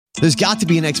There's got to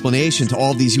be an explanation to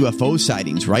all of these UFO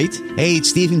sightings, right? Hey,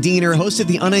 it's Stephen Diener, host of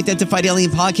the Unidentified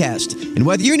Alien Podcast. And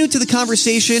whether you're new to the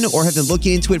conversation or have been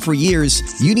looking into it for years,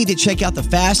 you need to check out the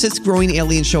fastest growing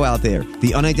alien show out there,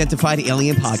 the Unidentified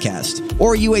Alien Podcast,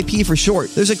 or UAP for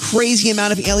short. There's a crazy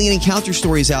amount of alien encounter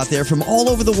stories out there from all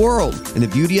over the world. And the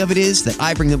beauty of it is that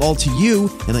I bring them all to you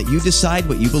and let you decide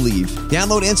what you believe.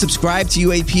 Download and subscribe to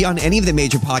UAP on any of the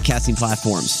major podcasting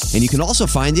platforms. And you can also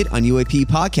find it on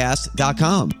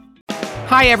UAPpodcast.com.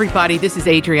 Hi, everybody. This is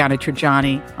Adriana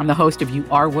Trajani. I'm the host of You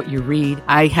Are What You Read.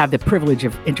 I have the privilege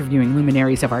of interviewing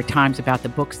luminaries of our times about the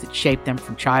books that shaped them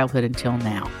from childhood until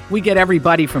now. We get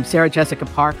everybody from Sarah Jessica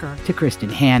Parker to Kristen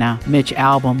Hanna, Mitch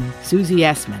Albom, Susie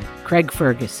Essman, Craig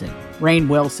Ferguson, Rainn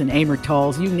Wilson, Amor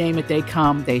Tolls, you name it, they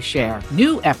come, they share.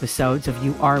 New episodes of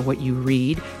You Are What You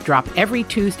Read drop every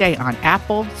Tuesday on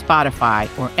Apple, Spotify,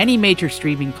 or any major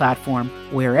streaming platform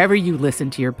wherever you listen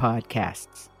to your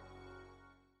podcasts.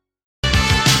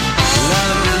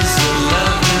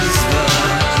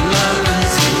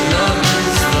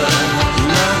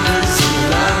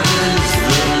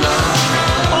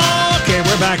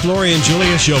 Back, Lori and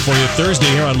Julia show for you Thursday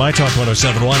here on My Talk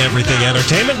 107.1 Everything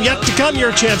Entertainment. Yet to come,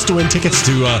 your chance to win tickets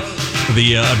to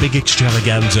the big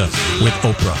extravaganza with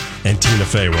Oprah and Tina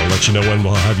Fey. We'll let you know when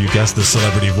we'll have you guess the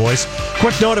celebrity voice.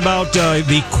 Quick note about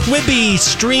the Quibi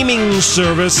streaming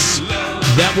service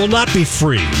that will not be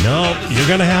free. No, you're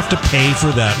going to have to pay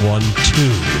for that one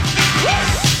too.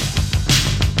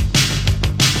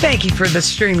 Thank you for the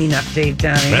streaming update,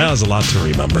 Donnie. That was a lot to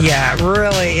remember. Yeah,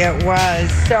 really, it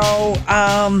was. So,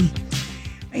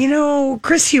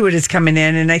 Chris Hewitt is coming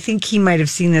in, and I think he might have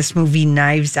seen this movie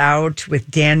Knives Out with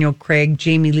Daniel Craig,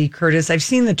 Jamie Lee Curtis. I've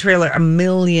seen the trailer a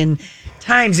million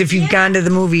times. If you've gone to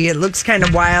the movie, it looks kind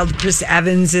of wild. Chris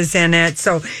Evans is in it.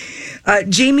 So,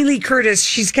 Jamie Lee Curtis,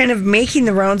 she's kind of making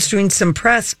the rounds, doing some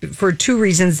press for two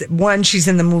reasons. One, she's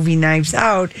in the movie Knives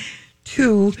Out.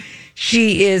 Two,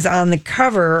 she is on the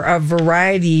cover of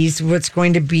Variety's, what's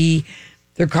going to be,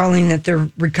 they're calling it their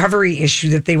recovery issue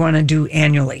that they want to do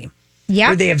annually. Yeah.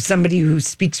 Where they have somebody who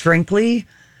speaks frankly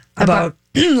about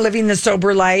living the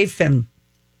sober life and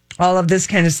all of this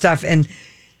kind of stuff. And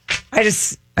I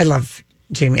love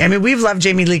Jamie. I mean, we've loved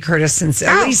Jamie Lee Curtis since,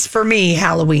 at least for me,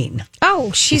 Halloween.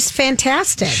 Oh, she's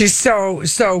fantastic. She's so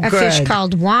good. A Fish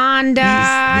Called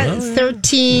Wanda,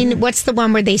 13. What's the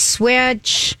one where they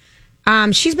switch?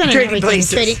 She's been in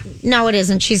everything. No, it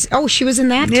isn't. She was in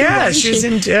that too. Yeah, she's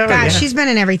in. She's been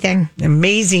in everything.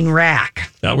 Amazing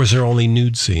Rack. That was her only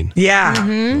nude scene. Yeah,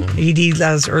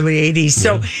 80s, early 80s.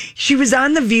 So she was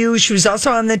on The View. She was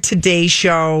also on the Today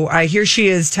Show. Here she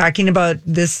is talking about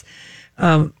this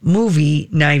movie,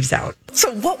 Knives Out. So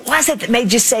what was it that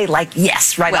made you say,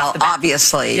 yes, right off the bat? Well,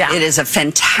 obviously, it is a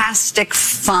fantastic,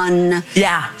 fun,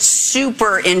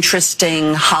 super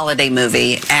interesting holiday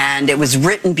movie, and it was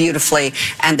written beautifully,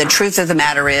 and the truth of the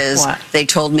matter is, they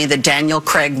told me that Daniel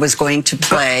Craig was going to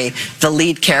play the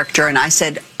lead character, and I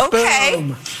said,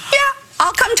 okay,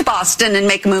 I'll come to Boston and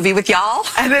make a movie with y'all.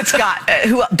 And it's got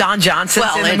Don Johnson's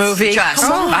in the movie. Just,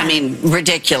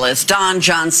 ridiculous. Don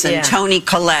Johnson, Toni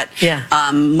Collette,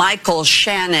 Michael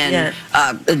Shannon,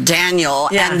 Daniel,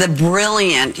 and the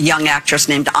brilliant young actress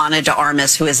named Ana de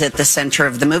Armas, who is at the center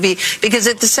of the movie. Because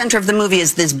at the center of the movie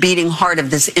is this beating heart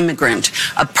of this immigrant.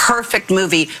 A perfect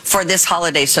movie for this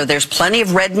holiday. So there's plenty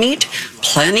of red meat,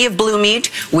 plenty of blue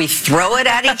meat. We throw it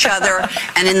at each other,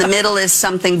 and in the middle is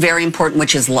something very important,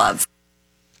 which is love.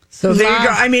 So there you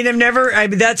go. I mean,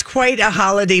 that's quite a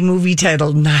holiday movie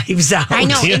title, Knives Out. I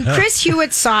know. And Chris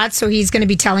Hewitt saw it, so he's going to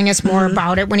be telling us more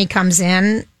about it when he comes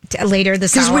in later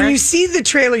this hour. Because when you see the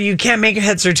trailer, you can't make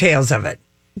heads or tails of it.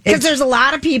 Because there's a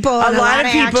lot of people. A lot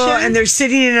of people, action. and they're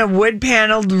sitting in a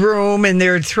wood-paneled room, and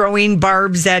they're throwing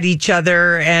barbs at each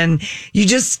other, and you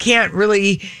just can't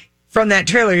really, from that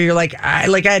trailer, you're like, I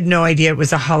had no idea it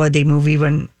was a holiday movie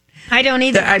when I don't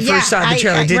either. I first saw the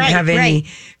trailer. Didn't have any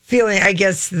feeling, I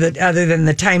guess, that other than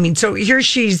the timing. So here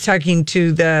she's talking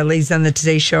to the ladies on the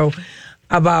Today Show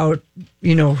about,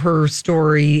 her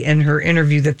story and her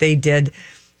interview that they did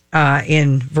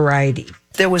in Variety.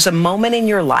 There was a moment in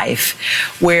your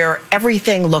life where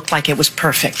everything looked like it was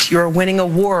perfect. You were winning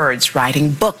awards,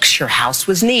 writing books, your house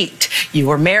was neat, you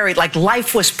were married,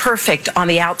 life was perfect on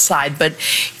the outside, but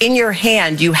in your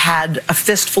hand you had a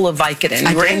fistful of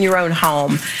Vicodin. You were in your own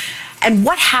home. And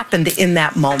what happened in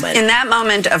that moment? In that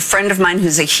moment, a friend of mine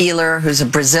who's a healer, who's a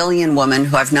Brazilian woman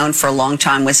who I've known for a long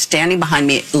time, was standing behind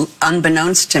me,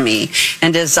 unbeknownst to me.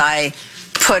 And as I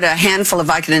put a handful of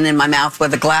Vicodin in my mouth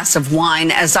with a glass of wine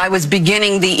as I was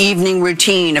beginning the evening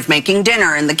routine of making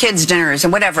dinner and the kids' dinners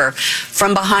and whatever.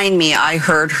 From behind me, I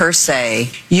heard her say,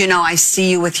 you know, I see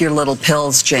you with your little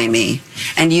pills, Jamie,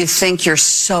 and you think you're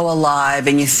so alive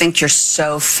and you think you're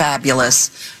so fabulous,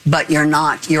 but you're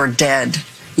not. You're dead.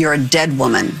 You're a dead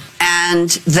woman. And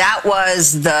that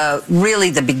was really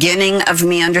the beginning of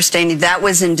me understanding. That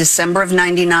was in December of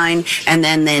 99. And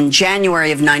then in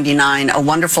January of 99, a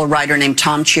wonderful writer named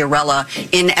Tom Chiarella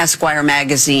in Esquire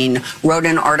magazine wrote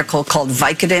an article called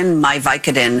Vicodin, My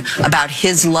Vicodin, about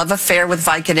his love affair with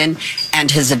Vicodin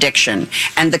and his addiction.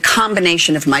 And the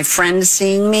combination of my friend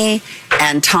seeing me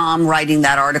and Tom writing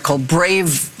that article,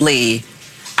 bravely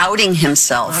outing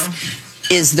himself,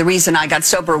 is the reason I got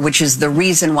sober, which is the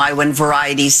reason why when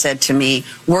Variety said to me,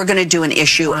 we're going to do an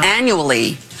issue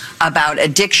annually about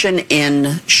addiction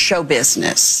in show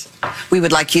business. We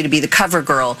would like you to be the cover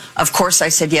girl. Of course, I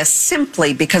said yes,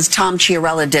 simply because Tom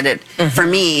Chiarella did it for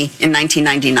me in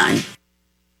 1999.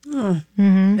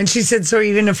 Mm-hmm. And she said, so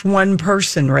even if one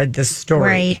person read this story,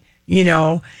 right. You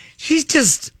know,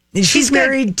 she's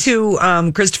married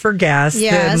to Christopher Guest,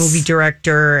 the movie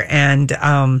director, and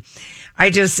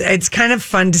it's kind of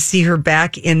fun to see her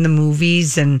back in the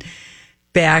movies and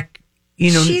back,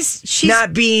 you know, she's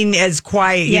not being as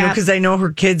quiet, you know, because I know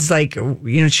her kids, like,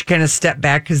 you know, she kind of stepped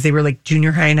back because they were like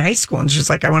junior high and high school, and she's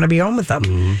like, I want to be home with them.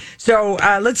 Mm-hmm. So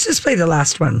let's just play the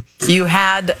last one. You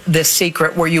had this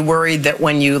secret. Were you worried that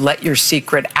when you let your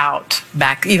secret out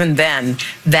back, even then,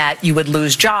 that you would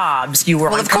lose jobs? You were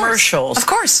on commercials. Of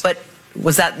course. But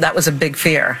that was a big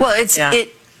fear? Well,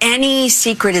 any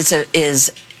secret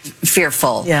is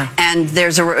fearful. Yeah. And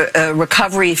there's a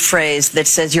recovery phrase that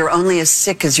says you're only as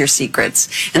sick as your secrets.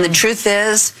 And the truth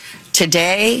is,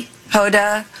 today,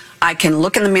 Hoda, I can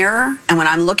look in the mirror, and when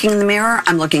I'm looking in the mirror,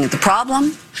 I'm looking at the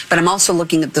problem, but I'm also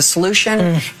looking at the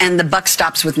solution, and the buck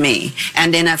stops with me.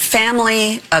 And in a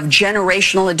family of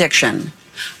generational addiction,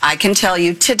 I can tell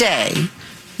you today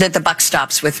that the buck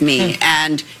stops with me.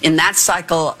 And in that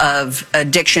cycle of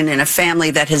addiction in a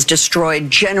family that has destroyed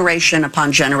generation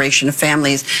upon generation of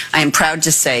families, I am proud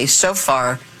to say so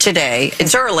far today,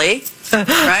 it's early,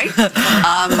 right?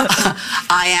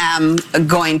 I am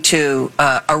going to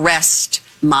arrest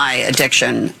my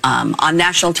addiction on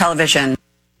national television.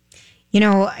 You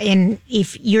know, and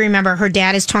if you remember, her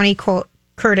dad is Tony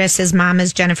Curtis, his mom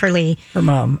is Jennifer Lee. Her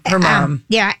mom.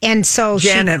 Yeah, and so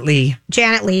Janet Lee.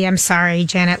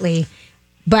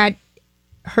 But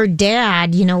her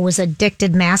dad, you know, was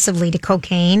addicted massively to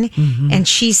cocaine. Mm-hmm. And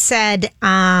she said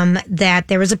that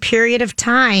there was a period of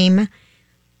time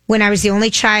when I was the only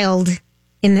child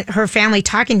in her family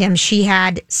talking to him. She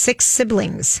had 6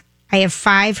 siblings. I have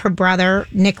 5. Her brother,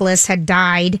 Nicholas, had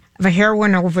died of a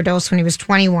heroin overdose when he was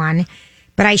 21.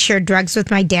 But I shared drugs with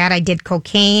my dad. I did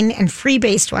cocaine and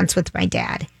freebased once with my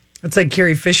dad. It's like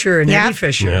Carrie Fisher and Eddie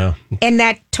Fisher. Yeah. And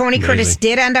that Tony Curtis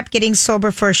did end up getting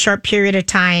sober for a short period of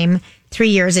time, 3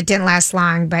 years. It didn't last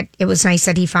long, but it was nice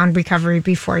that he found recovery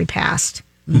before he passed.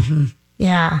 Mm-hmm.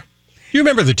 Yeah. You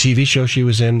remember the TV show she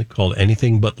was in called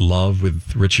Anything But Love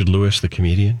with Richard Lewis, the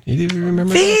comedian? Do you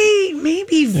remember that?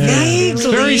 Maybe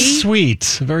vaguely.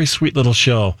 Very sweet little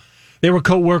show. They were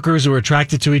co-workers who were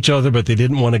attracted to each other, but they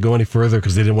didn't want to go any further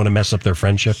because they didn't want to mess up their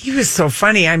friendship. He was so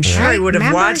funny. I'm sure I would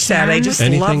have watched that. I just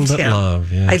loved him.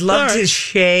 Love, yeah. I loved his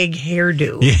shag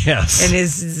hairdo. Yes. And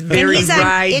his very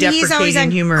wry, deprecating he's always on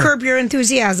humor. Curb Your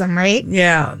Enthusiasm, right?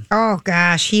 Yeah. Oh,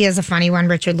 gosh. He is a funny one,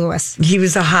 Richard Lewis. He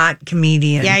was a hot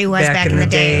comedian. Yeah, he was back in the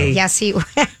day. Yes, he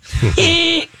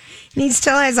was. He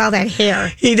still has all that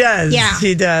hair. He does. Yeah.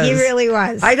 He does. He really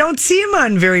was. I don't see him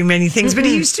on very many things, but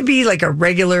he used to be like a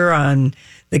regular on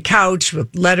the couch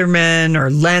with Letterman or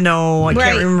Leno. I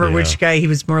can't remember which guy he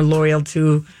was more loyal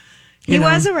to. He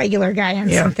was a regular guy on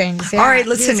some things. Yeah. All right,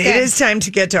 listen, it is time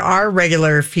to get to our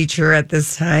regular feature at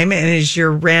this time, and it is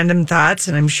your random thoughts,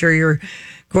 and I'm sure you're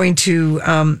going to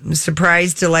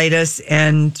surprise, delight us,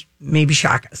 and maybe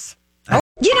shock us.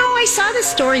 You know, I saw this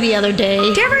story the other day.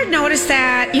 Did you ever notice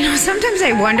that? You know, sometimes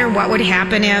I wonder what would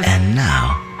happen if... And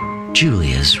now,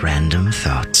 Julia's random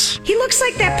thoughts. He looks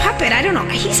like that puppet. I don't know.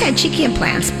 He's had cheeky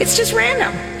implants. It's just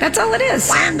random. That's all it is.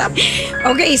 Random.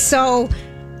 Okay, so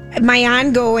my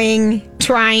ongoing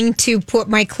trying to put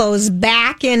my clothes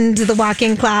back into the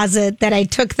walk-in closet that I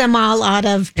took them all out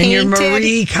of, painted. And your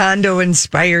Marie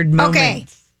Kondo-inspired moment. Okay,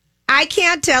 I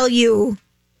can't tell you...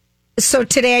 So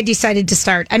today I decided to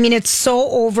start. I mean, it's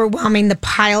so overwhelming, the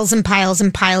piles and piles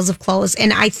and piles of clothes.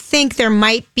 And I think there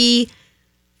might be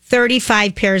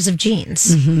 35 pairs of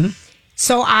jeans. Mm-hmm.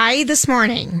 So I, this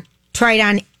morning, tried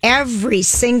on every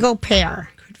single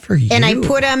pair for you. And I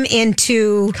put them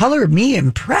into... Color me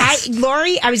impressed.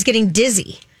 Lori, I was getting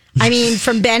dizzy. I mean,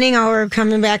 from bending over,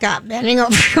 coming back up, bending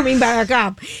over, coming back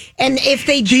up. And if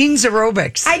they... Jeans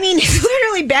aerobics. I mean,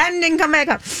 literally bend and come back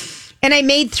up. And I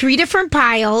made 3 different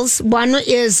piles. One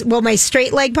is, my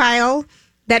straight leg pile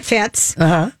that fits.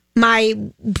 My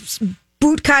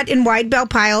boot cut and wide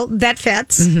belt pile that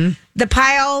fits. The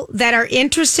pile that are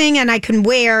interesting and I can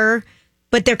wear,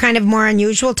 but they're kind of more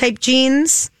unusual type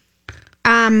jeans.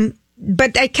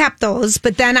 But I kept those.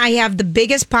 But then I have the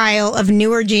biggest pile of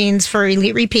newer jeans for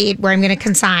Elite Repeat, where I'm going to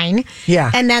consign.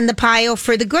 Yeah. And then the pile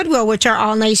for the Goodwill, which are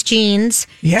all nice jeans,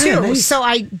 too. Nice. So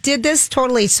I did this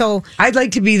totally. So I'd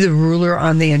like to be the ruler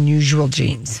on the unusual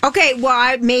jeans. Okay,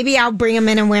 well, maybe I'll bring them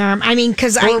in and wear them. I mean,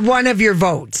 because Or one of your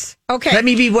votes. Okay. Let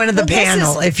me be one of the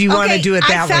panel if you want to do it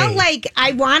that way. I felt like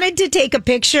I wanted to take a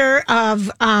picture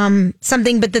of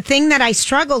something, but the thing that I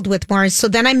struggled with more is, so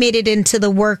then I made it into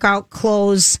the workout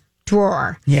clothes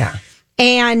drawer. Yeah.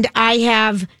 And I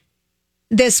have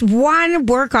this one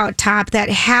workout top that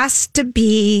has to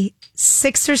be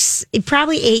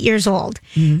probably 8 years old,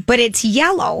 but it's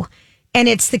yellow and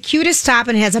it's the cutest top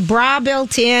and it has a bra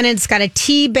built in and it's got a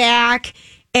T back.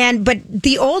 But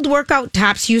the old workout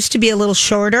tops used to be a little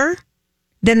shorter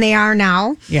than they are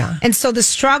now. Yeah. And so the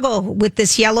struggle with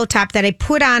this yellow top that I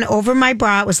put on over my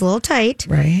bra, it was a little tight.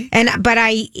 Right. But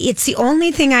it's the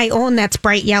only thing I own that's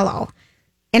bright yellow.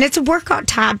 And it's a workout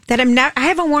top that I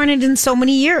haven't worn it in so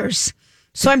many years.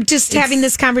 So I'm just having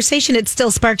this conversation. It still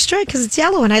sparks joy because it's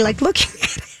yellow and I like looking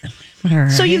at it.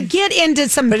 Right. So you get into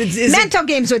some mental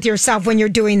games with yourself when you're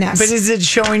doing this. But is it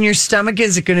showing your stomach?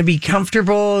 Is it going to be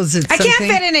comfortable? Is it? I can't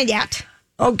fit in it yet.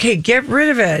 Okay, get rid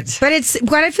of it. But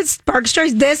what if it sparks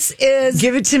joy? This is...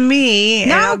 Give it to me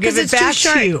and I'll give it back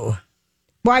to you.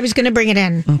 Well, I was going to bring it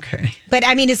in. Okay. But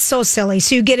I mean, it's so silly.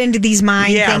 So you get into these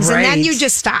mind things and then you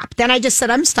just stop. Then I just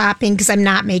said, I'm stopping because I'm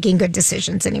not making good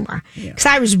decisions anymore. Because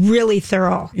I was really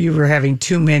thorough. You were having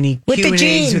too many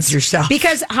Q&As with yourself.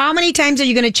 Because how many times are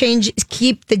you going to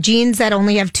keep the jeans that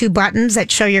only have 2 buttons that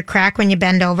show your crack when you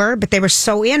bend over? But they were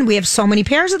so in. We have so many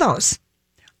pairs of those.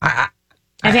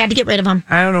 I've had to get rid of them.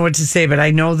 I don't know what to say, but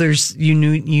I know you knew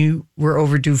you were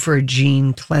overdue for a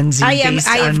jean cleansing based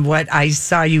on what I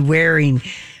saw you wearing.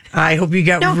 I hope you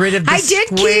got rid of the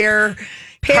square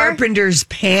carpenter's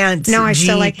pants. No, I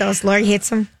still like those. Lori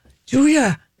hates them.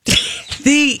 Julia,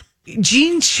 the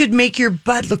jeans should make your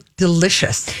butt look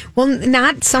delicious. Well,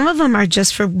 some of them are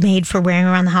just made for wearing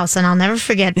around the house, and I'll never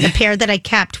forget the pair that I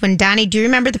kept when Donnie. Do you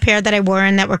remember the pair that I wore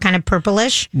in that were kind of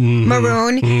purplish,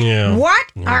 maroon? Yeah. What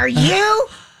are you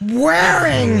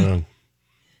wearing?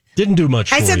 Didn't do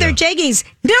much. I said they're jeggings.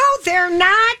 No, they're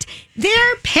not.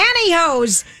 They're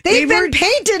pantyhose. They've been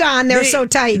painted on. They're so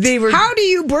tight. How do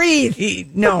you breathe?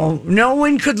 No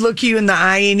one could look you in the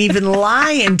eye and even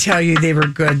lie and tell you they were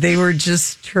good. They were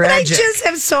just tragic. I just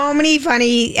have so many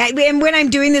funny. And when I'm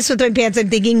doing this with my pants, I'm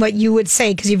thinking what you would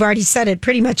say because you've already said it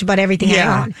pretty much about everything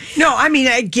I own. No, I mean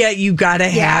I get you got to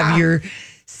have your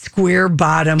square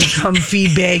bottom,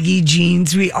 comfy, baggy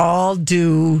jeans. We all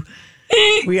do.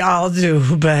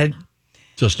 But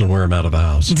just don't wear them out of the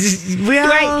house.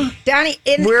 Right, Donnie.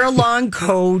 Wear a long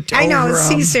coat. I know.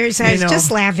 See, seriously, I was just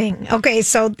laughing. Okay,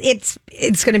 so it's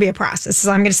going to be a process.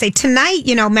 So I'm going to say tonight.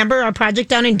 Remember our project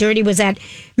down in Dirty was at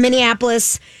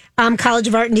Minneapolis College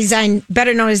of Art and Design,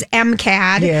 better known as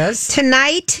MCAD. Yes.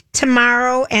 Tonight,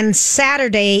 tomorrow, and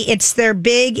Saturday, it's their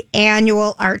big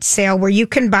annual art sale where you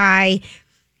can buy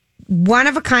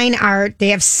one-of-a-kind art. They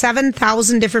have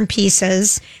 7,000 different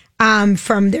pieces.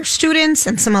 From their students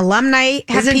and some alumni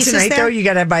have Isn't pieces tonight, there. Though, you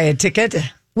got to buy a ticket?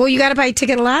 Well, you got to buy a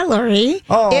ticket a lot, Lori.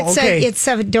 Oh, it's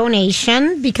a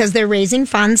donation because they're raising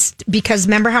funds. Because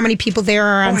remember how many people there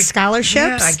are on scholarships?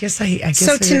 Yeah, I guess.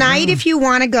 So tonight, if you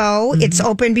want to go, it's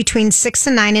open between 6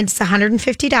 and 9, and it's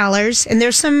 $150. And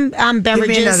there's some beverages Give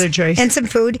me another choice. And some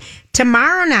food.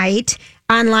 Tomorrow night,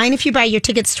 online, if you buy your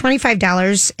tickets,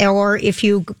 $25, or if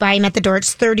you buy them at the door,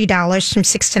 it's $30 from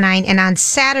 6 to 9. And on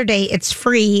Saturday, it's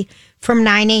free from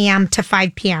 9 a.m. to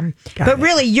 5 p.m.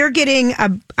 Really, you're getting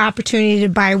an opportunity to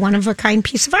buy one-of-a-kind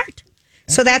piece of art.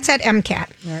 So that's at MCAT.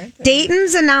 Right,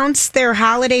 Dayton's announced their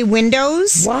holiday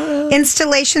windows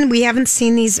installation. We haven't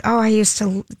seen these.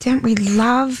 Didn't we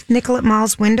love Nicollet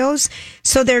Mall's windows?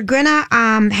 So they're going to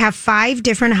have 5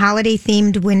 different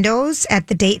holiday-themed windows at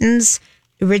the Dayton's.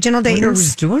 Original Dayton's.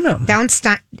 Who's doing them?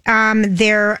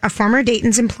 They're a former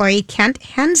Dayton's employee, Kent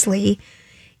Hensley,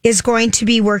 is going to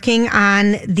be working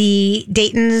on the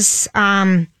Dayton's,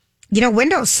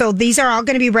 windows. So these are all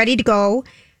going to be ready to go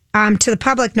to the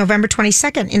public November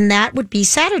 22nd. And that would be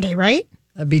Saturday, right?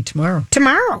 That'd be tomorrow.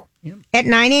 Tomorrow at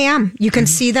 9 a.m. You can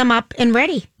see them up and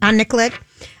ready on Nicollet.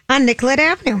 on Nicollet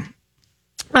Avenue.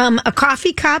 A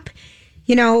coffee cup,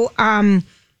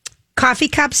 coffee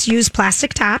cups use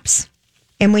plastic tops.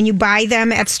 And when you buy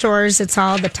them at stores,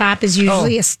 the top is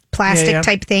usually a plastic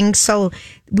type thing. So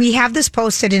we have this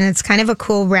posted, and it's kind of a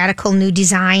cool, radical new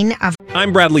design of.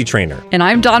 I'm Bradley Trainer. And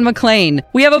I'm Don McClain.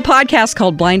 We have a podcast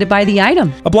called Blinded by the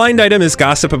Item. A blind item is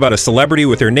gossip about a celebrity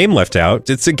with their name left out.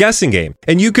 It's a guessing game,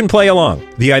 and you can play along.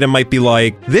 The item might be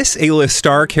like, this A-list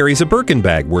star carries a Birkin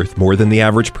bag worth more than the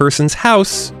average person's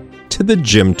house to the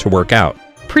gym to work out.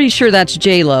 Pretty sure that's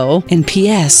J-Lo. And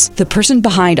P.S. the person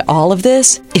behind all of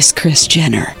this is Kris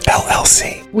Jenner,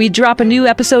 LLC. We drop a new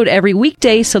episode every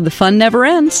weekday so the fun never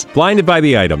ends. Blinded by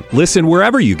the Item. Listen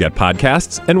wherever you get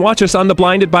podcasts and watch us on the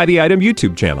Blinded by the Item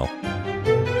YouTube channel.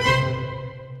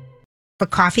 A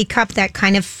coffee cup that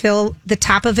kind of the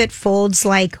top of it folds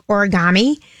like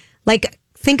origami. Like,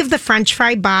 think of the French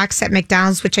fry box at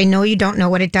McDonald's, which I know you don't know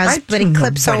what it does, but it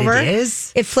clips over.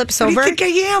 It flips over. What do you think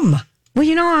I am? Well,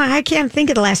 I can't think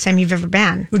of the last time you've ever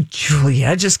been. Well,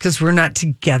 Julia, just because we're not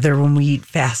together when we eat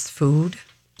fast food.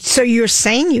 So you're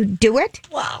saying you do it?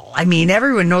 Well, I mean,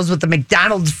 everyone knows what the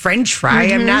McDonald's French fry.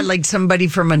 I'm not like somebody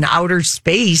from an outer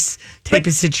space type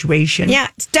of situation. Yeah.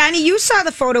 Donnie, you saw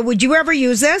the photo. Would you ever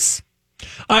use this?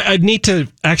 I'd need to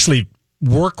actually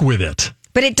work with it.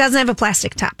 But it doesn't have a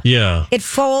plastic top. Yeah. It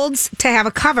folds to have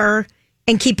a cover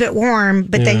and keep it warm,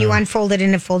 but then you unfold it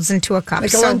and it folds into a cup.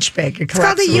 Like a lunch bag. It's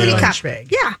called a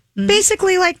Unicup. Yeah,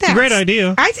 basically like that. It's a great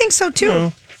idea. I think so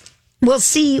too. We'll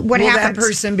see what happens. Will that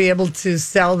person be able to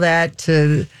sell that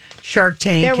to Shark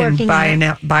Tank and buy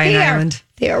an island?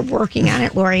 They are working on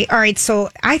it, Lori. All right,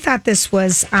 so I thought this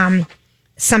was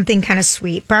something kind of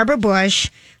sweet. Barbara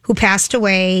Bush, who passed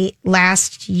away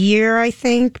last year, I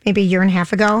think, maybe a year and a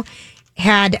half ago,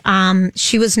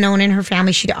 she was known in her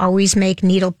family. She'd always make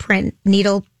needle point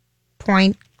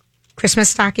Christmas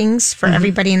stockings for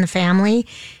everybody in the family.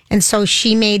 And so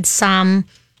she made some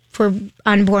for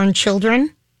unborn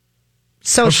children.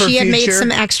 So she had made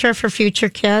some extra for future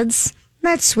kids.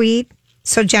 That's sweet.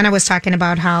 So Jenna was talking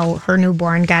about how her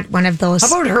newborn got one of those.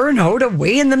 How about her and Hoda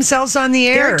weighing themselves on the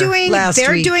air?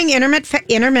 They're doing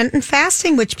intermittent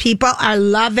fasting, which people are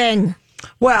loving.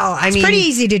 Well, I mean, it's pretty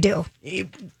easy to do.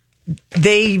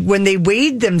 When they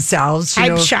weighed themselves,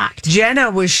 I'm shocked. Jenna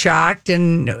was shocked,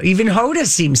 and even Hoda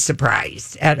seemed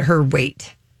surprised at her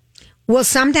weight. Well,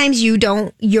 sometimes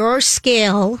your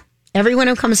scale, everyone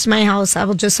who comes to my house, I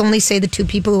will just only say the two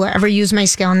people who ever use my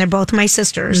scale, and they're both my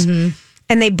sisters. Mm-hmm.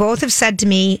 And they both have said to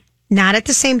me, not at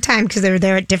the same time, because they're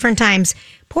there at different times,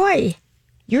 boy,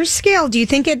 your scale, do you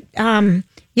think it,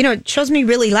 it shows me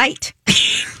really light?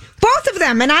 Both of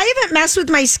them. And I haven't messed with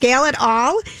my scale at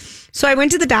all. So I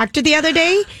went to the doctor the other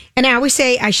day, and I always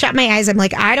say, I shut my eyes. I'm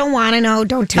like, I don't want to know.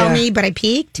 Don't tell me, but I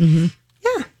peeked. Mm-hmm.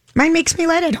 Yeah. Mine makes me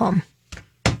light at home.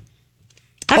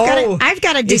 I've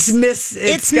got a it's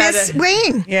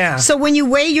misweighing. Yeah. So when you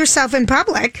weigh yourself in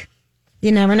public,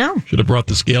 you never know. Should have brought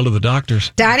the scale to the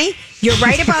doctors. Donnie, you're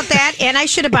right about that. And I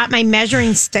should have bought my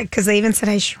measuring stick because they even said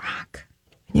I shrunk.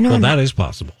 That is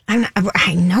possible.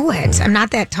 I know it. I'm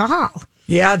not that tall.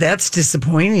 Yeah, that's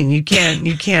disappointing. You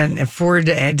can't afford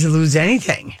to lose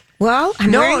anything. Well,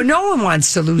 no one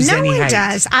wants to lose any height. No one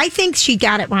does. I think she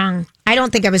got it wrong. I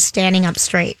don't think I was standing up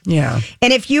straight. Yeah.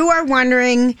 And if you are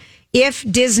wondering if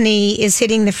Disney is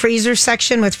hitting the freezer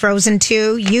section with Frozen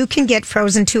 2, you can get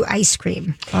Frozen 2 ice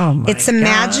cream. Oh my It's a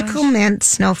magical mint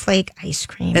snowflake ice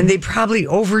cream. And they probably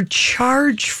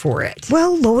overcharge for it.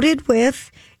 Well, loaded with...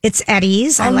 It's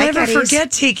Eddie's. I'll never forget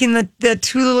taking the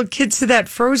two little kids to that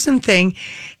Frozen thing,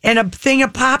 and a thing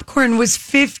of popcorn was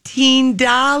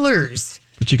 $15.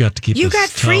 But you got to keep. You got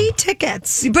free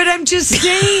tickets. But I'm just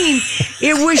saying,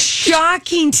 it was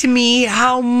shocking to me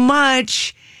how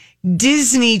much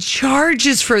Disney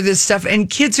charges for this stuff,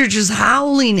 and kids are just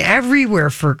howling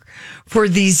everywhere for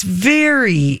these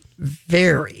very,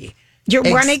 very. Your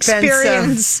one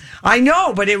experience. I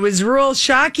know, but it was real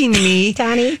shocking to me,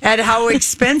 Donnie, at how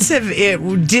expensive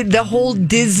the whole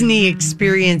Disney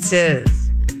experience is.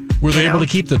 Were they able to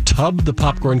keep the tub the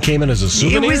popcorn came in as a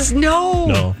souvenir? It was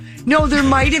no. There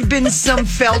might have been some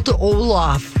felt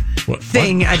Olaf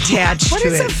thing attached to it. What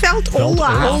is a felt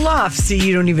Olaf? Olaf. See,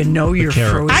 you don't even know you're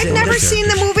Frozen. I've never seen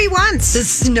the movie once. The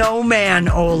snowman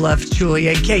Olaf,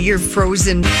 Julia. Okay, you're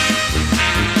Frozen.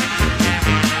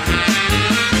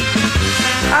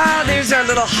 There's our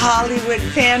little Hollywood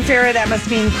fanfare. That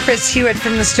must mean Chris Hewitt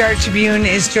from the Star Tribune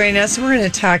is joining us. We're going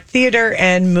to talk theater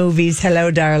and movies. Hello,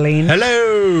 darling.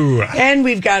 Hello. And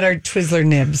we've got our Twizzler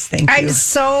nibs. Thank you.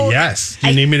 Yes. Do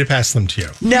you need me to pass them to you?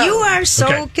 No. You are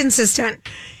so consistent.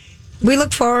 We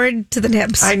look forward to the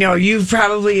nibs. I know you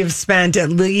probably have spent at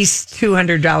least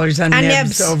 $200 on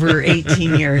nibs over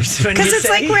 18 years. Because it's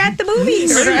like we're at the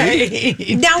movies.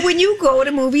 Right. Now, when you go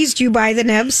to movies, do you buy the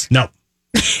nibs? No.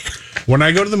 When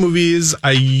I go to the movies,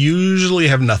 I usually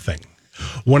have nothing.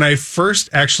 When I first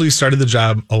actually started the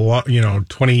job, 6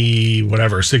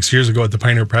 years ago at the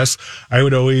Pioneer Press, I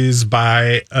would always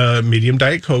buy a medium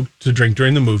Diet Coke to drink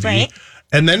during the movie. Right.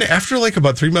 And then after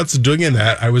about 3 months of doing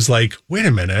that, I was like, wait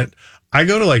a minute. I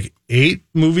go to 8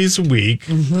 movies a week.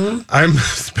 Mm-hmm. I'm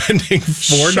spending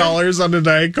 $4 on a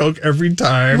Diet Coke every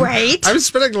time. Right. I'm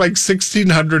spending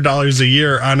 $1,600 a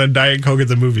year on a Diet Coke at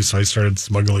the movie, so I started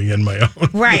smuggling in my own.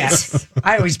 Right. Yes.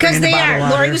 I always bring in a bottle of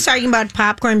water. Lori was talking about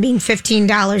popcorn being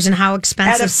 $15 and how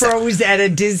expensive. At a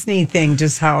Disney thing,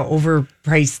 just how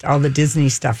overpriced all the Disney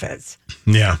stuff is.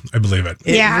 Yeah, I believe it.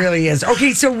 It really is.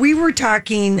 Okay, so we were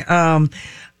talking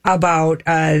about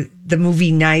the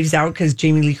movie Knives Out because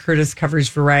Jamie Lee Curtis covers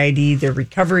Variety, the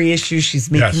recovery issue.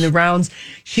 She's making the rounds.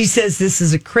 She says this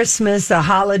is a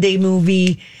holiday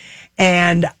movie.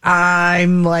 And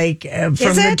I'm like, from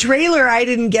the trailer, I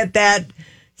didn't get that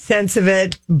sense of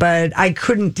it, but I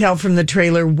couldn't tell from the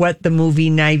trailer what the movie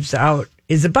Knives Out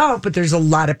is about, but there's a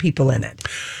lot of people in it.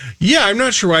 Yeah, I'm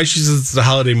not sure why she says it's a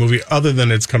holiday movie other than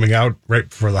it's coming out right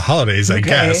before the holidays, I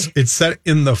guess. It's set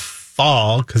in the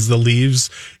fall because the leaves,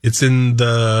 it's in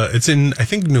I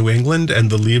think New England, and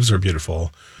the leaves are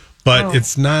beautiful. But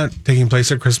it's not taking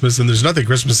place at Christmas, and there's nothing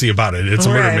Christmassy about it. It's a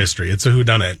murder mystery. It's a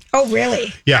whodunit. Oh,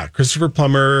 really? Yeah, Christopher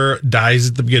Plummer dies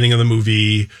at the beginning of the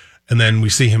movie, and then we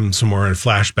see him some more in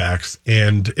flashbacks.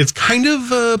 And it's kind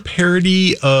of a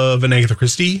parody of an Agatha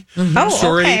Christie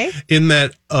story in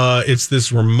that it's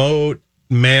this remote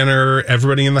manor.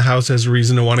 Everybody in the house has a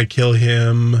reason to want to kill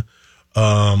him.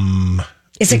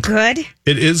 Is it good?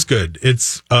 It is good.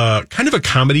 It's kind of a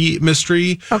comedy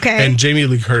mystery. Okay. And Jamie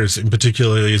Lee Curtis in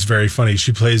particular is very funny.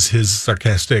 She plays his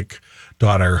sarcastic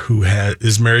daughter who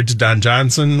is married to Don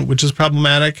Johnson, which is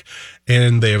problematic.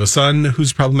 And they have a son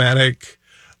who's problematic.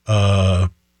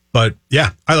 But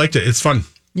yeah, I liked it. It's fun.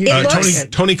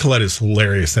 Toni Collette is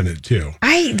hilarious in it too.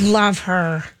 I love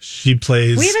her. She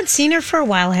plays. We haven't seen her for a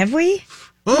while, have we?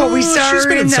 Well, we saw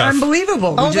her in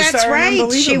Unbelievable. Oh, that's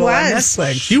right. She was.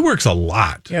 She works a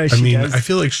lot. Yeah, she does. I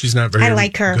feel like she's not very I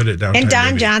like her. good at downtime. And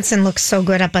Don Johnson looks so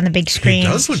good up on the big screen. He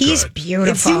does look He's good.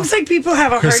 beautiful. It seems like people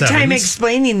have a Chris hard time Evans.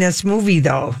 explaining this movie,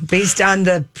 though, based on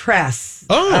the press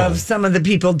of some of the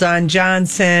people, Don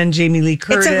Johnson, Jamie Lee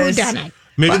Curtis. It's a whodunit.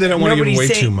 Maybe they don't want to give away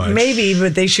too much. Maybe,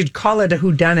 but they should call it a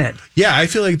whodunit. Yeah, I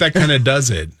feel like that kind of does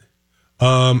it.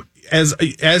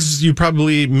 As you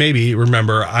probably maybe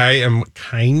remember, I am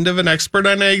kind of an expert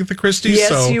on Agatha Christie. Yes,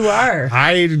 so you are.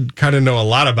 I kind of know a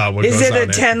lot about what goes on. Is it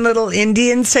a 10 Little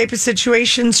Indians type of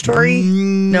situation story?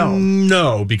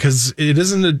 No, because it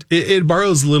isn't. It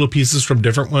borrows little pieces from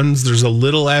different ones. There's a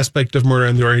little aspect of Murder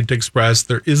on the Orient Express.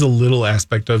 There is a little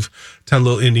aspect of 10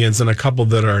 Little Indians and a couple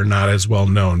that are not as well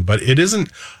known. But it isn't.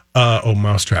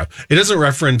 Mousetrap. It doesn't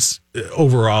reference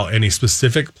overall any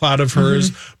specific plot of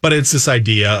hers, but it's this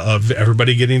idea of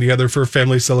everybody getting together for a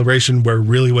family celebration where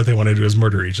really what they want to do is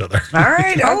murder each other. All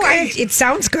right. Okay. It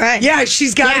sounds good. Yeah,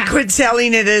 she's got to quit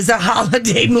selling it as a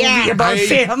holiday movie about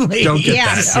family. Don't get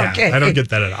that. Yeah, okay. I don't get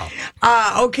that at all.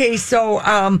 Okay, so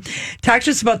talk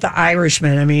to us about The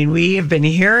Irishman. I mean, we have been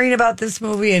hearing about this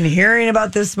movie and hearing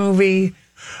about this movie.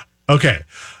 Okay,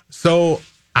 so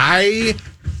I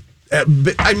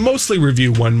mostly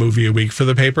review one movie a week for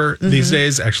the paper these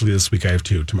days. Actually, this week I have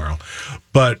 2 tomorrow.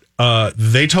 But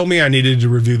they told me I needed to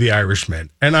review The Irishman.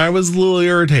 And I was a little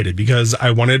irritated because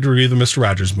I wanted to review the Mr.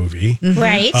 Rogers movie.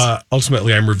 Right.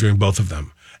 Ultimately, I'm reviewing both of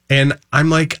them. And I'm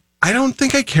like, I don't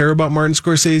think I care about Martin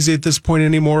Scorsese at this point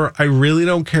anymore. I really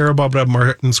don't care about a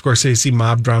Martin Scorsese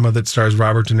mob drama that stars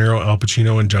Robert De Niro, Al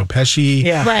Pacino, and Joe Pesci.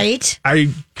 Yeah. Right.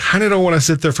 I kind of don't want to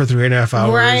sit there for 3.5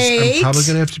 hours. Right. I'm probably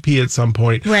going to have to pee at some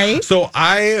point. Right. So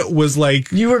I was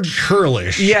like, you were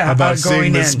churlish about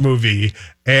seeing this movie.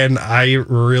 And I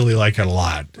really like it a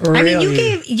lot. Really? I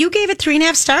mean, you gave it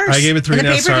 3.5 stars. I gave it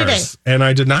 3.5 stars, today. and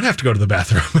I did not have to go to the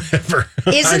bathroom ever.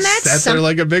 Isn't that I sat there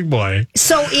like a big boy?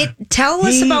 So tell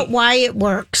us about why it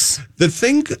works. The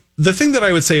thing that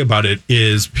I would say about it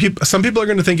is, some people are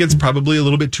going to think it's probably a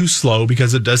little bit too slow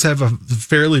because it does have a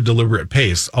fairly deliberate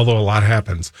pace, although a lot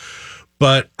happens.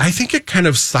 But I think it kind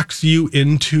of sucks you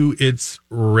into its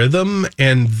rhythm,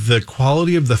 and the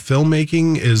quality of the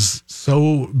filmmaking is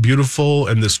so beautiful,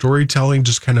 and the storytelling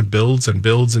just kind of builds and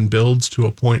builds and builds to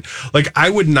a point. Like, I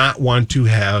would not want to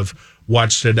have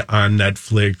watched it on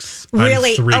Netflix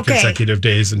Really? on 3 Okay. consecutive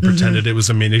days and pretended it was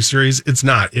a miniseries. It's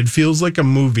not. It feels like a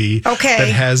movie that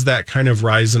has that kind of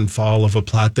rise and fall of a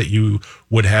plot that you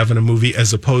would have in a movie,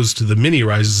 as opposed to the mini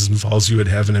rises and falls you would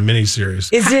have in a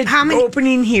miniseries. Is it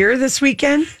opening here this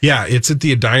weekend? Yeah, it's at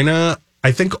the Edina.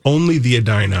 I think only the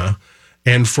Edina.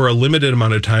 And for a limited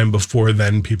amount of time before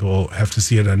then, people have to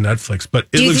see it on Netflix. But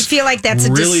it Do you looks feel like that's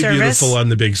a really disservice? beautiful on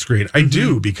the big screen. I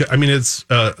do, because I mean, it's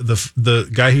the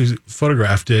guy who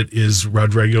photographed it is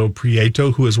Rodrigo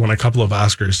Prieto, who has won a couple of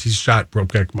Oscars. He's shot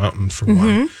Brokeback Mountain for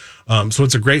one. So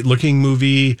it's a great looking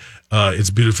movie. It's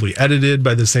beautifully edited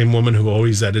by the same woman who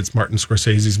always edits Martin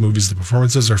Scorsese's movies. The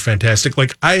performances are fantastic.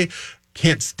 Like, I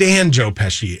can't stand Joe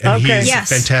Pesci, and he's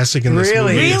fantastic in this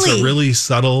movie. It's a really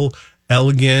subtle,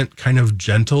 elegant, kind of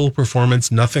gentle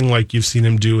performance. Nothing like you've seen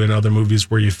him do in other movies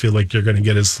where you feel like you're going to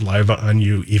get his saliva on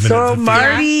you. Even so at the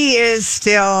Marty is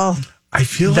still. I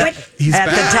feel like he's at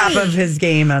back. the top of his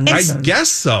game on this. I guess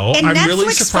so. And I'm Netflix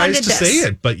really surprised to funded say this.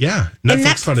 it, but yeah, And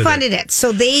Netflix funded it.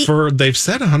 So they've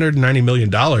said $190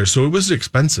 million, so it was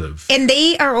expensive. And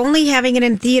they are only having it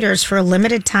in theaters for a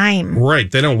limited time. Right.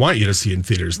 They don't want you to see it in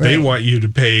theaters. They want you to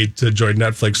pay to join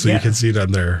Netflix so you can see it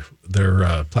on their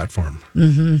platform.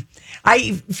 Mm-hmm.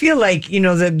 I feel like,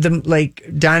 the like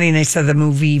Donnie and I saw the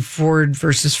movie Ford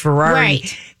versus Ferrari.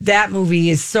 Right. That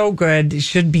movie is so good. It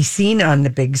should be seen on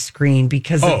the big screen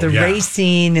because of the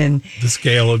racing and the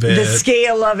scale of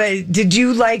it. Did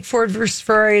you like Ford versus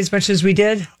Ferrari as much as we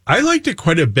did? I liked it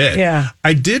quite a bit. Yeah.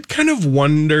 I did kind of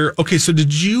wonder, okay, so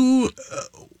did you,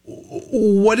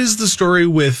 what is the story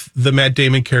with the Matt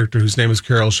Damon character whose name is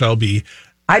Carol Shelby?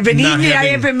 I've been eating it. I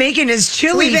have been making his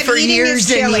chili for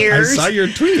years and years. I saw your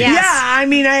tweet. Yes. Yeah, I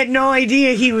mean, I had no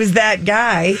idea he was that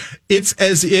guy. It's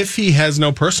as if he has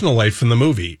no personal life in the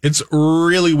movie. It's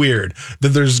really weird that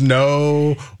there's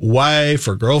no wife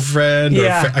or girlfriend.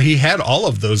 Yeah. He had all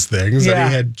of those things, and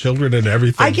he had children and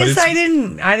everything. I guess I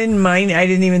didn't mind. I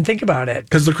didn't even think about it.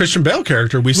 Because the Christian Bale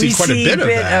character, we see quite a bit of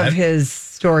that. Of his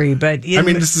story, but I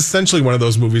mean, it's essentially one of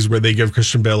those movies where they give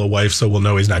Christian Bale a wife so we'll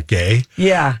know he's not gay.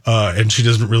 Yeah. And she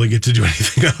doesn't really get to do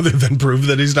anything other than prove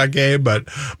that he's not gay. But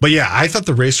yeah, I thought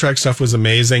the racetrack stuff was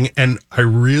amazing. And I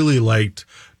really liked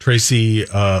Tracy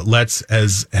Letts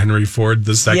as Henry Ford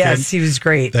II. Yes, he was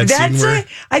great.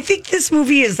 I think this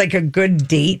movie is like a good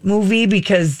date movie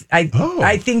because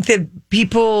I think that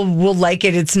people will like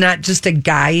it. It's not just a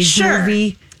guy's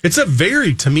movie. It's a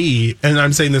very, to me, and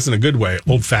I'm saying this in a good way,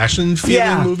 old-fashioned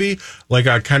feeling movie. Like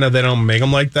a kind of, they don't make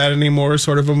them like that anymore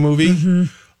sort of a movie.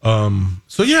 Mm-hmm.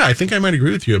 So yeah, I think I might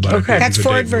agree with you about it. That's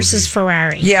Ford versus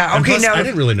Ferrari. Yeah, okay. Plus, I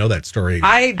didn't really know that story.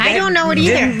 I don't know it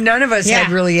either. None of us had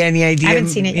really any idea. I haven't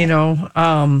seen it yet.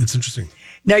 It's interesting.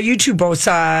 Now, you two both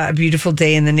saw A Beautiful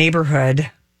Day in the Neighborhood.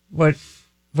 What's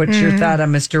your thought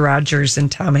on Mr. Rogers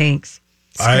and Tom Hanks?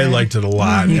 I liked it a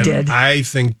lot. You did. I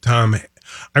think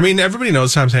everybody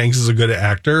knows Tom Hanks is a good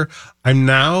actor. I'm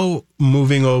now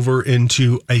moving over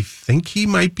into, I think he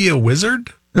might be a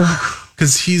wizard.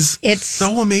 Because he's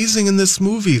so amazing in this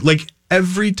movie. Like,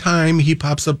 every time he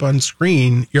pops up on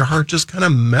screen, your heart just kind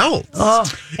of melts.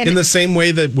 In the same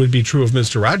way that would be true of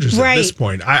Mr. Rogers at this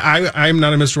point. I'm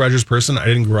not a Mr. Rogers person. I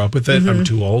didn't grow up with it. I'm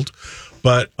too old.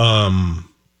 But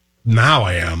now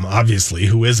I am, obviously.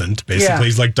 Who isn't? Basically,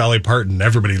 he's like Dolly Parton.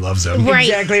 Everybody loves him. Right.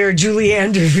 Exactly. Or Julie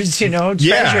Andrews,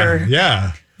 treasure.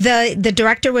 Yeah. The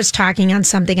director was talking on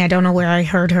something, I don't know where I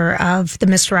heard her, of the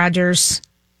Mr. Rogers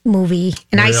movie.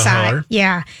 And I saw it.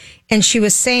 Yeah. And she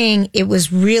was saying it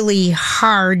was really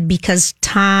hard because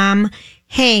Tom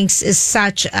Hanks is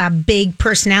such a big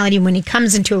personality. When he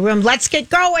comes into a room, let's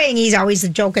get going. He's always the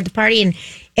joke at the party.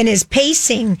 And his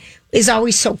pacing is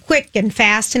always so quick and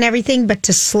fast and everything. But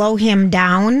to slow him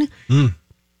down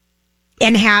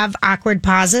and have awkward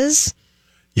pauses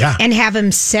and have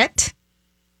him sit.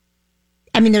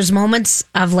 I mean, there's moments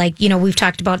of we've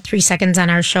talked about 3 seconds on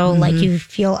our show, like you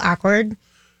feel awkward.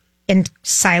 And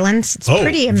silence. It's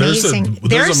pretty amazing.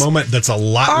 There's a moment that's a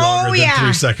lot longer than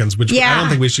 3 seconds, which I don't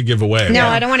think we should give away. No,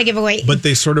 I don't want to give away. But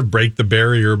they sort of break the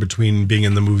barrier between being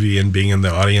in the movie and being in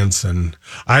the audience. And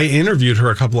I interviewed her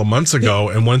a couple of months ago,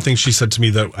 and one thing she said to me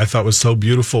that I thought was so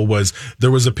beautiful was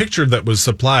there was a picture that was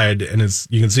supplied, and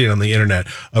you can see it on the internet,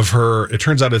 of her. It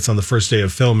turns out it's on the first day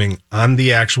of filming on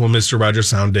the actual Mr. Rogers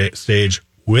sound stage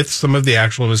with some of the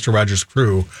actual Mr. Rogers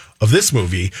crew of this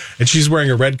movie, and she's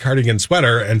wearing a red cardigan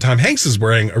sweater, and Tom Hanks is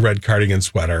wearing a red cardigan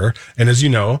sweater. And as you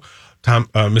know,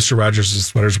 Mr. Rogers'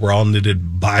 sweaters were all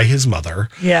knitted by his mother.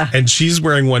 Yeah. And she's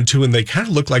wearing one too, and they kind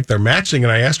of look like they're matching.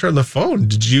 And I asked her on the phone,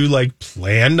 did you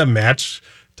plan to match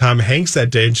Tom Hanks that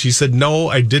day? And she said, no,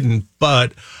 I didn't,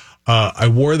 but I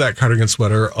wore that cardigan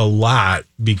sweater a lot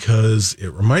because it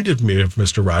reminded me of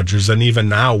Mr. Rogers. And even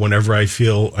now, whenever I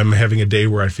feel I'm having a day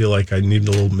where I feel like I need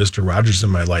a little Mr. Rogers in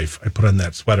my life, I put on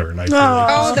that sweater and I feel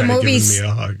like the movie's giving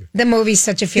me a hug. The movie's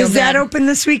such a feel. Is that open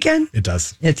this weekend? It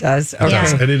does. It does. Okay.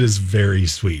 Yeah. And it is very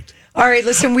sweet. All right,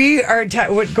 listen, we are...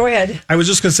 go ahead. I was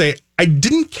just going to say, I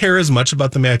didn't care as much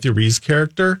about the Matthew Rhys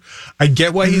character. I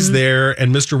get why he's there,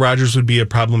 and Mr. Rogers would be a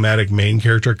problematic main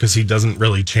character because he doesn't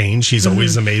really change. He's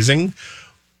always amazing.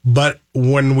 But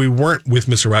when we weren't with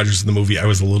Mr. Rogers in the movie, I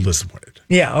was a little disappointed.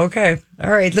 Yeah, okay.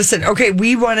 All right, listen. Okay,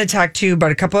 we want to talk to you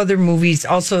about a couple other movies.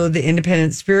 Also, the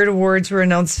Independent Spirit Awards were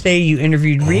announced today. You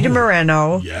interviewed Rita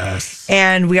Moreno. Yes.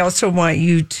 And we also want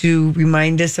you to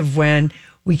remind us of when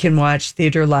we can watch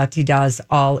Theater Latida's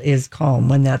All Is Calm,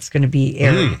 when that's going to be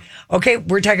aired. Okay,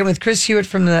 we're talking with Chris Hewitt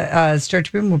from the Star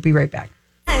Tribune. We'll be right back.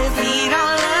 If he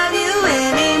don't love you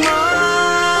anymore,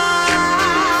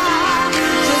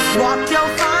 just walk your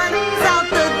funds out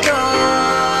the door.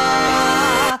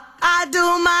 I do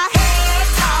my head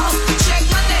toss, check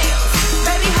my nails.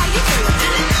 Baby, how you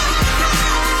feeling?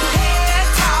 Head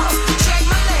toss, check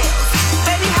my nails.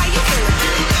 Baby, how you feeling?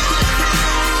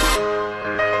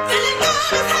 Feeling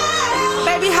good as hell.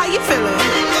 Baby, how you feeling?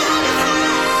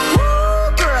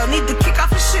 Woo, girl, need to kick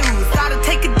off your shoes. Gotta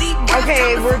take a deep breath.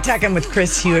 Okay, we're talking with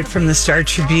Chris Hewitt from the Star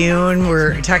Tribune.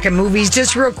 We're talking movies.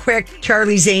 Just real quick,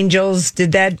 Charlie's Angels.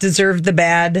 Did that deserve the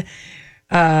bad?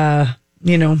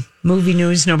 Movie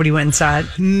news. Nobody went and saw it.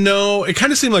 No, it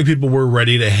kind of seemed like people were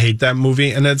ready to hate that movie,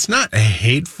 and it's not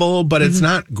hateful, but it's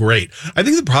not great. I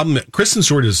think the problem, Kristen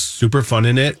Stewart is super fun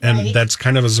in it, and that's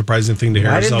kind of a surprising thing to hear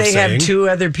Why did herself they saying. have two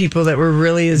other people that were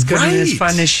really as good and as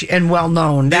fun as and well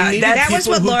known? That was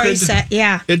what Lori said.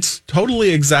 Yeah, it's totally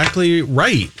exactly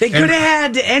right. They could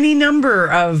have had any number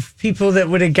of people that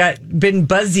would have been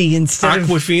buzzy instead of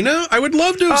Awkwafina. I would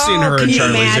love to have seen her in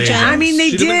Charlie's Angels. I mean,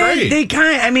 they She'd did. have been great. They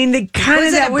kind of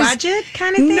was it that a was budget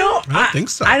kind of thing? No, I don't think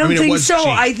so. I don't mean, it think was so. cheap,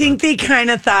 I think they kind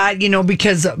of thought,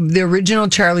 because the original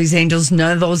Charlie's Angels,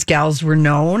 none of those gals were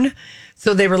known.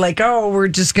 So they were like, oh, we're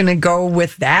just going to go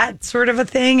with that sort of a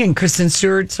thing. And Kristen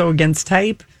Stewart, so against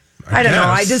type. I don't know.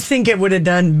 I just think it would have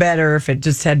done better if it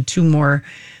just had two more.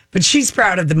 But she's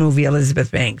proud of the movie,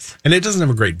 Elizabeth Banks. And it doesn't have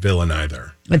a great villain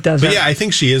either. It doesn't. But yeah, I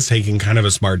think she is taking kind of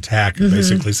a smart tack,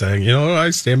 basically saying, I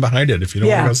stand behind it. If you don't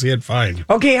want to go see it, fine.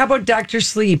 Okay, how about Dr.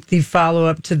 Sleep, the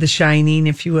follow-up to The Shining,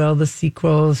 if you will, the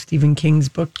sequel, Stephen King's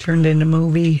book turned into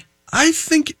movie? I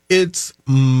think it's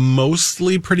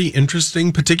mostly pretty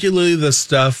interesting, particularly the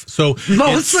stuff. So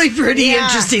mostly pretty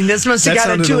interesting. This must have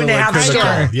got a 2.5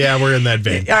 star. Yeah, we're in that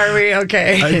vein. Are we?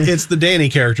 Okay. It's the Danny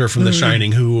character from The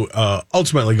Shining who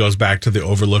ultimately goes back to the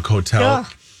Overlook Hotel.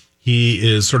 Oh. He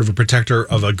is sort of a protector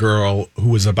of a girl who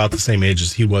was about the same age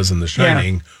as he was in The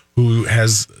Shining, who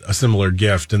has a similar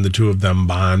gift, and the two of them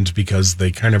bond because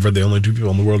they kind of are the only two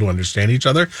people in the world who understand each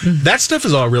other. That stuff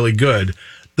is all really good.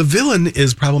 The villain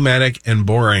is problematic and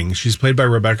boring. She's played by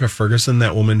Rebecca Ferguson,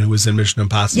 that woman who was in Mission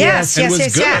Impossible. Yes, and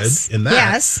was good in that.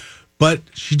 Yes. But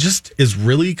she just is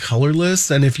really colorless.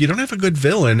 And if you don't have a good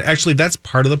villain, actually, that's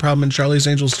part of the problem in Charlie's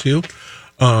Angels, too.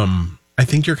 I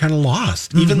think you're kind of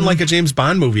lost. Even like a James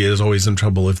Bond movie is always in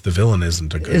trouble if the villain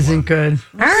isn't a good one. Isn't good.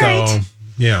 All right.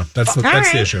 Yeah, that's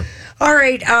the issue. All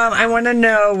right. I want to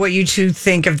know what you two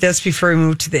think of this before we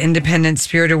move to the Independent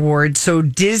Spirit Award. So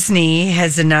Disney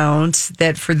has announced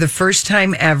that for the first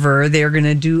time ever, they're going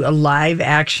to do a live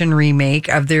action remake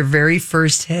of their very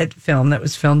first hit film that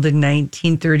was filmed in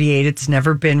 1938. It's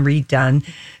never been redone.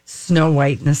 Snow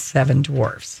White and the Seven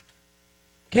Dwarfs.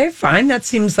 Okay, fine. That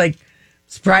seems like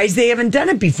surprised they haven't done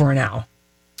it before now.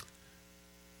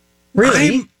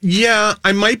 Really?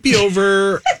 I might be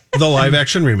over the live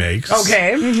action remakes.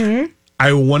 Okay. Mm-hmm.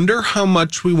 I wonder how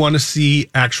much we want to see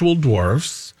actual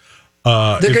dwarfs.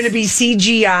 They're going to be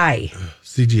CGI.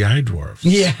 CGI dwarfs.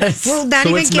 Yes. Well, not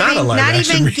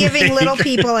even giving little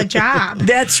people a job.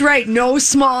 That's right. No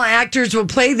small actors will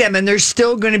play them, and they're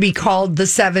still going to be called the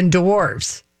Seven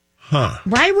Dwarfs. Huh.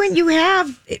 Why wouldn't you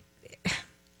have...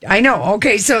 I know.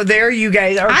 Okay, so there you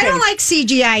guys are. Okay. I don't like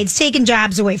CGI. It's taking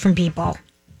jobs away from people.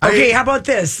 Okay, how about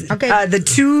this? Okay. The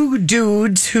two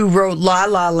dudes who wrote La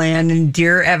La Land and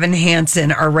Dear Evan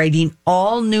Hansen are writing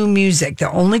all new music.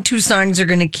 The only two songs they're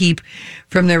going to keep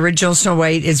from the original Snow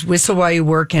White is Whistle While You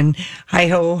Work and Hi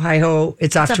Ho,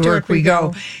 It's Off to Work We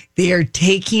Go. They are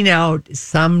taking out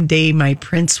Someday My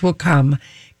Prince Will Come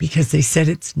because they said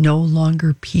it's no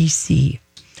longer PC.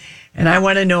 And I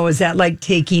want to know, is that like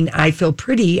taking I Feel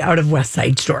Pretty out of West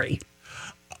Side Story?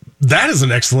 That is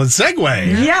an excellent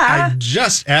segue. Yeah. I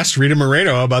just asked Rita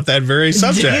Moreno about that very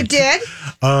subject. You did?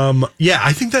 Yeah,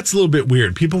 I think that's a little bit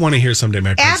weird. People want to hear Someday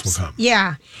My Prince Will Come.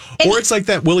 Yeah. Or it's like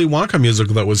that Willy Wonka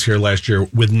musical that was here last year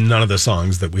with none of the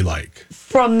songs that we like.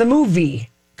 From the movie.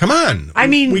 Come on. I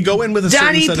mean, we go in with a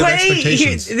certain set of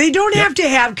expectations. They don't have to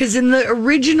have, because in the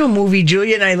original movie,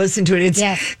 Julia and I listened to it, it's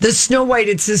the Snow White,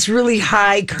 it's this really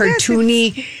high,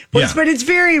 cartoony voice, but it's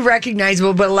very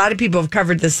recognizable. But a lot of people have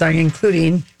covered this song,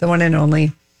 including the one and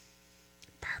only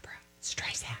Barbara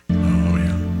Streisand. Oh,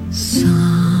 yeah.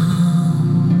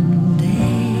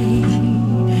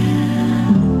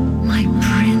 My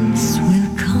prince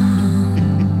will come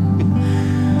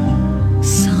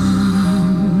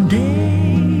someday.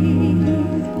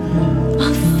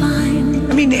 I'll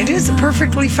find. I mean, it is a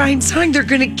perfectly fine song. They're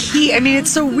going to keep. I mean,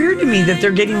 it's so weird to me that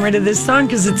they're getting rid of this song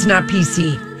because it's not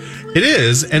PC. It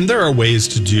is, and there are ways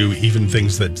to do even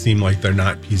things that seem like they're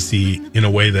not PC in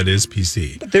a way that is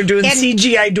PC. But they're doing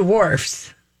CGI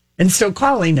dwarfs and still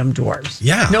calling them dwarfs.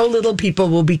 Yeah. No little people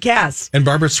will be cast. And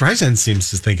Barbara Streisand seems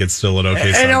to think it's still an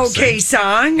okay song. An okay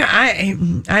song. I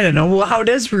don't know. Well, how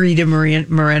does Rita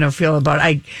Moreno feel about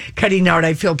cutting out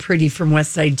I Feel Pretty from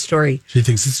West Side Story? She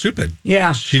thinks it's stupid.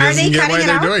 Yeah. She doesn't get why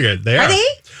they're doing it. They are.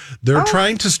 They're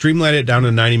trying to streamline it down to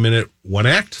 90-minute one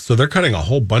act, so they're cutting a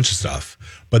whole bunch of stuff.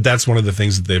 But that's one of the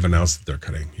things that they've announced that they're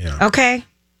cutting. Yeah. Okay.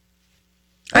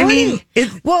 I mean,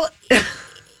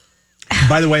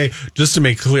 by the way, just to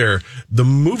make clear, the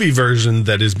movie version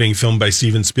that is being filmed by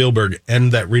Steven Spielberg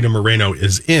and that Rita Moreno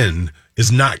is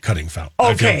not cutting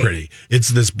I Feel Pretty. It's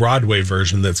this Broadway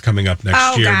version that's coming up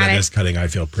next year that is cutting I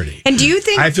Feel Pretty. And do you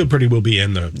think I Feel Pretty will be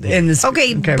in this?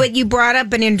 Okay, but you brought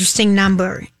up an interesting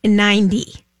number,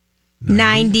 90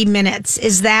 minutes.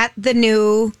 Is that the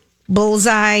new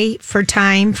bullseye for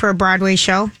time for a Broadway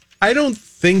show? I don't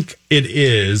think it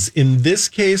is. In this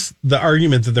case, the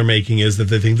argument that they're making is that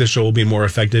they think the show will be more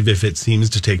effective if it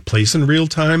seems to take place in real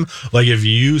time. Like if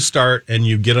you start and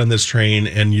you get on this train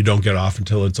and you don't get off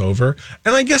until it's over.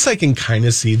 And I guess I can kind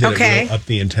of see that it will up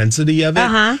the intensity of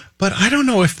it. But I don't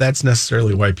know if that's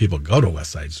necessarily why people go to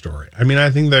West Side Story. I mean,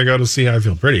 I think they go to see I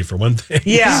Feel Pretty for one thing.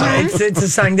 Yeah, it's a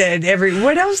song that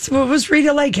what else? What was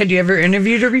Rita like? Had you ever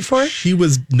interviewed her before? She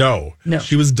was, no.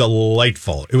 She was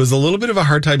delightful. It was a little bit of a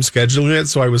hard time scheduling it,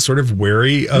 so I was sort of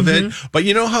wary of it. But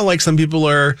you know how like some people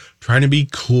are trying to be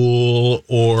cool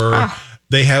or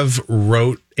they have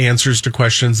wrote answers to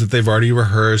questions that they've already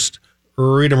rehearsed.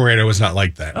 Rita Moreno was not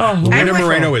like that. Rita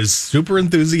Moreno is super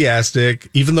enthusiastic.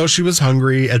 Even though she was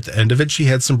hungry, at the end of it, she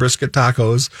had some brisket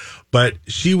tacos, but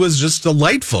she was just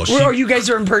delightful. You guys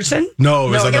are in person? No,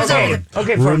 it was on the phone.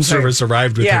 Okay, room service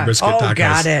arrived with her brisket tacos.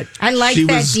 Got it. I like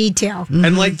that detail.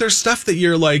 And like there's stuff that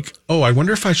you're like, oh, I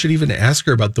wonder if I should even ask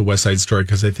her about the West Side Story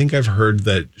because I think I've heard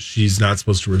that she's not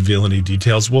supposed to reveal any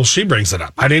details. Well, she brings it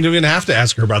up. I didn't even have to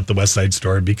ask her about the West Side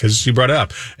Story because she brought it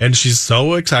up. And she's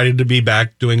so excited to be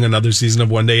back doing another season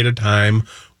of One Day at a Time,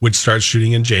 which starts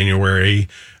shooting in January.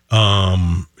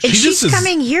 She's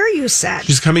coming here, you said.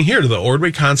 She's coming here to the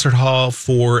Ordway Concert Hall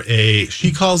for I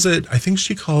think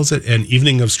she calls it an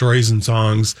evening of stories and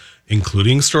songs,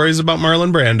 including stories about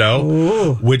Marlon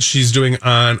Brando, which she's doing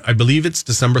on, I believe it's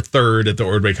December 3rd at the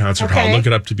Ordway Concert Hall. Look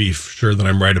it up to be sure that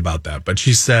I'm right about that. But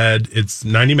she said it's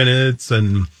 90 minutes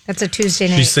and that's a Tuesday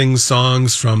night. She sings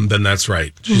songs from, then that's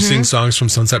right. She sings songs from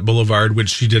Sunset Boulevard, which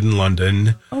she did in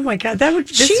London. Oh my God,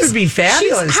 this would be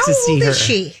fabulous to see her. How old is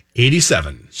she?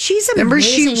 87. She's amazing. Remember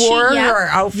she wore her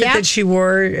outfit that she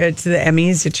wore to the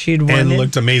Emmys that she'd won. And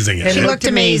looked amazing. She looked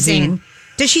amazing.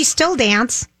 Does she still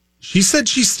dance? She said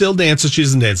she still dances. She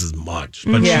doesn't dance as much,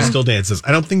 but she still dances.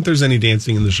 I don't think there's any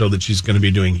dancing in the show that she's going to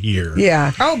be doing here.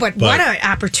 Yeah. Oh, but what an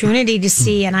opportunity to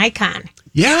see an icon.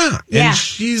 Yeah. And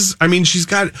she's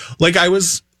got, like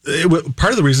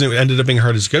part of the reason it ended up being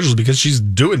hard to schedule is because she's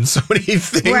doing so many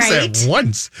things at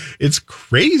once. It's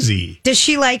crazy. Does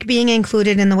she like being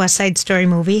included in the West Side Story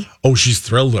movie? Oh, she's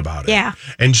thrilled about it. Yeah.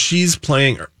 And she's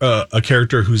playing a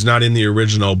character who's not in the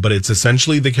original, but it's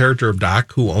essentially the character of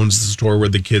Doc, who owns the store where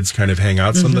the kids kind of hang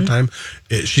out some of the time.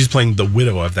 She's playing the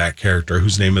widow of that character,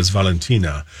 whose name is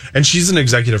Valentina. And she's an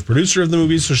executive producer of the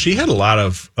movie, so she had a lot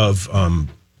of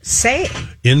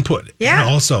input. Yeah. And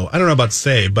also, I don't know about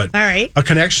say, but all right, a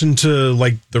connection to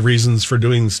like the reasons for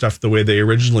doing stuff the way they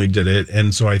originally did it.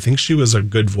 And so I think she was a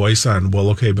good voice on, well,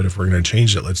 okay, but if we're going to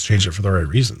change it, let's change it for the right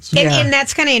reasons. And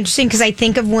that's kind of interesting because I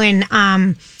think of when,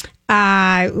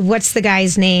 what's the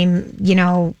guy's name? You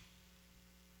know,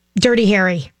 Dirty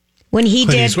Harry. When he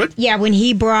Clint Eastwood? when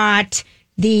he brought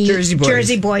the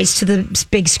Jersey Boys to the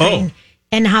big screen.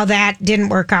 And how that didn't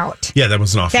work out. Yeah, that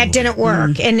was an awful movie. Didn't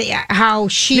work. And how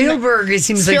Spielberg, it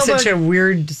seems like such a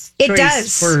weird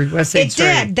choice for West Side Story.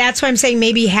 It did. That's why I'm saying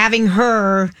maybe having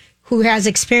her, who has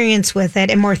experience with it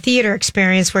and more theater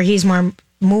experience, where he's more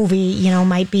movie,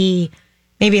 might be,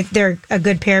 maybe they're a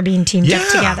good pair being teamed up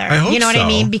together. I hope you know what I so.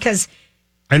 mean? Because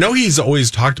I know he's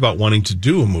always talked about wanting to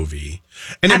do a movie,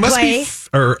 and it must be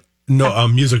a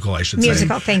musical, I should say.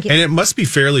 Musical, thank you. And it must be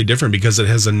fairly different because it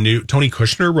has a new Tony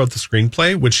Kushner wrote the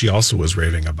screenplay, which she also was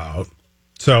raving about.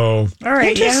 So, all right,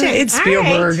 Interesting. it's All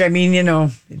Spielberg. right. I mean,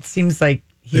 it seems like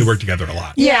they work together a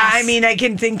lot. Yeah, Yes. I mean, I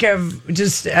can think of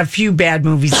just a few bad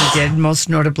movies he did, most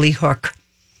notably Hook.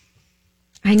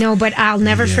 I know, but I'll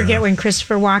never forget when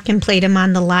Christopher Walken played him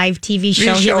on the live TV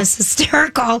show. He was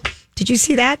hysterical. Did you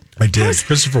see that? I did.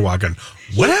 Christopher Walken.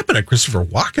 What happened to Christopher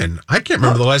Walken? I can't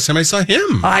remember the last time I saw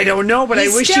him. I don't know, but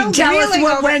He's I wish still you'd tell us reeling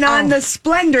what over- went on the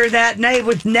Splendor that night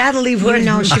with Natalie Wood. You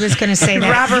know she was going to say that.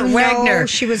 Robert You know Wagner.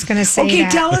 she was going to say Okay,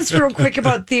 that. tell us real quick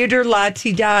about Theater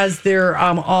Latidas. Their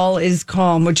All Is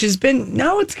Calm, which has been,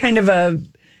 now it's kind of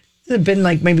it's been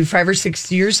like maybe 5 or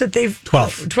 6 years that they've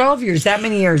 12 years, that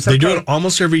many years. They do it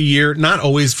almost every year, not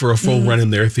always for a full run in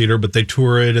their theater, but they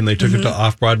tour it, and they took it to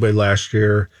Off-Broadway last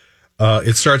year.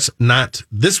 It starts not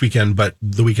this weekend, but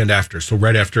the weekend after, so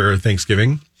right after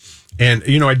Thanksgiving. And,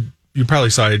 you probably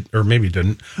saw it, or maybe you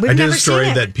didn't. I did a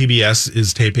story that PBS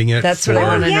is taping it. That's what I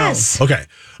want to know. Okay.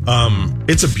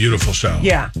 It's a beautiful show.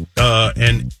 Yeah.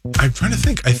 And I'm trying to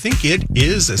think. I think it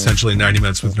is essentially 90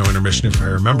 minutes with no intermission, if I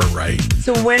remember right.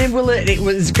 So when will it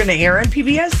was going to air on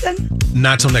PBS then?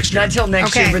 Not till next year. Not till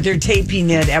next year, but they're taping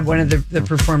it at one of the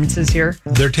performances here.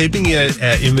 They're taping it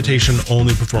at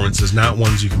invitation-only performances, not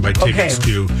ones you can buy tickets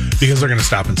to, because they're going to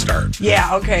stop and start.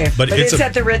 Yeah, okay. But it's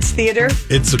at the Ritz Theater?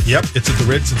 It's at the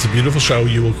Ritz. It's a beautiful show.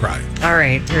 You will cry. All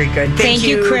right, very good. Thank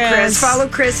you, Chris. Follow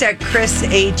Chris at Chris